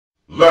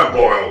Lamp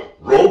oil,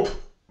 rope,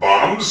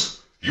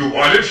 bombs? You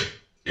want it?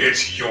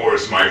 It's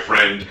yours, my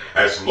friend,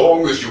 as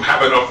long as you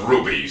have enough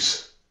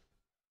rubies.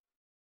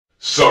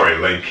 Sorry,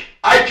 Link,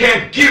 I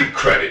can't give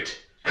credit.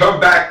 Come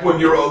back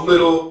when you're a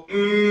little,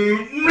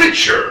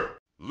 richer.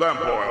 Lamp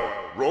oil,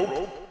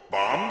 rope,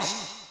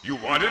 bombs? You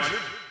want it?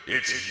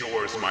 It's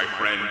yours, my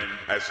friend,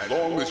 as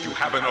long as you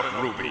have enough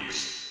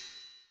rubies.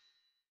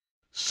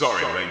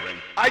 Sorry,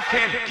 Link, I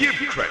can't give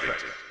credit.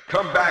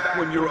 Come back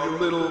when you're a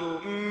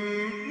little,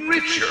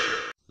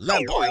 richer.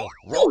 Lamp oil,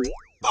 rope,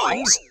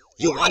 bombs?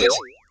 You want it?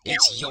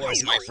 It's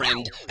yours, my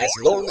friend, as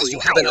long as you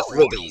have enough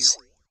rubies.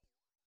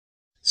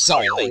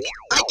 Sorry, Link,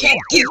 I can't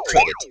give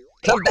credit.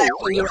 Come back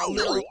when you're a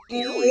little,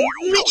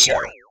 richer.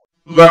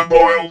 Lamp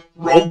oil,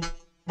 rope,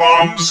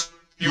 bombs?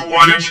 You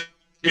want it?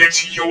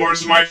 It's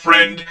yours, my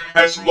friend,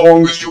 as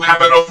long as you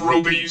have enough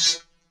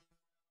rubies.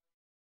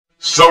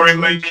 Sorry,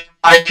 Link,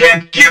 I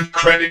can't give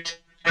credit.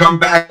 Come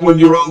back when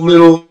you're a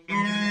little,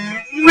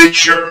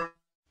 richer.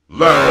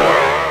 Lamp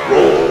oil,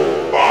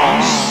 rope,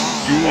 bombs?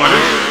 You want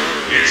it?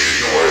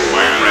 It's yours,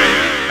 my friend,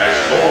 as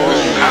long as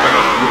you have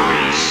enough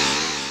rubies.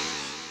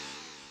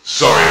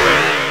 Sorry,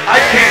 Link, I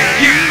can't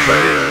give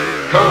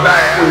credit. Come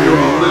back when you're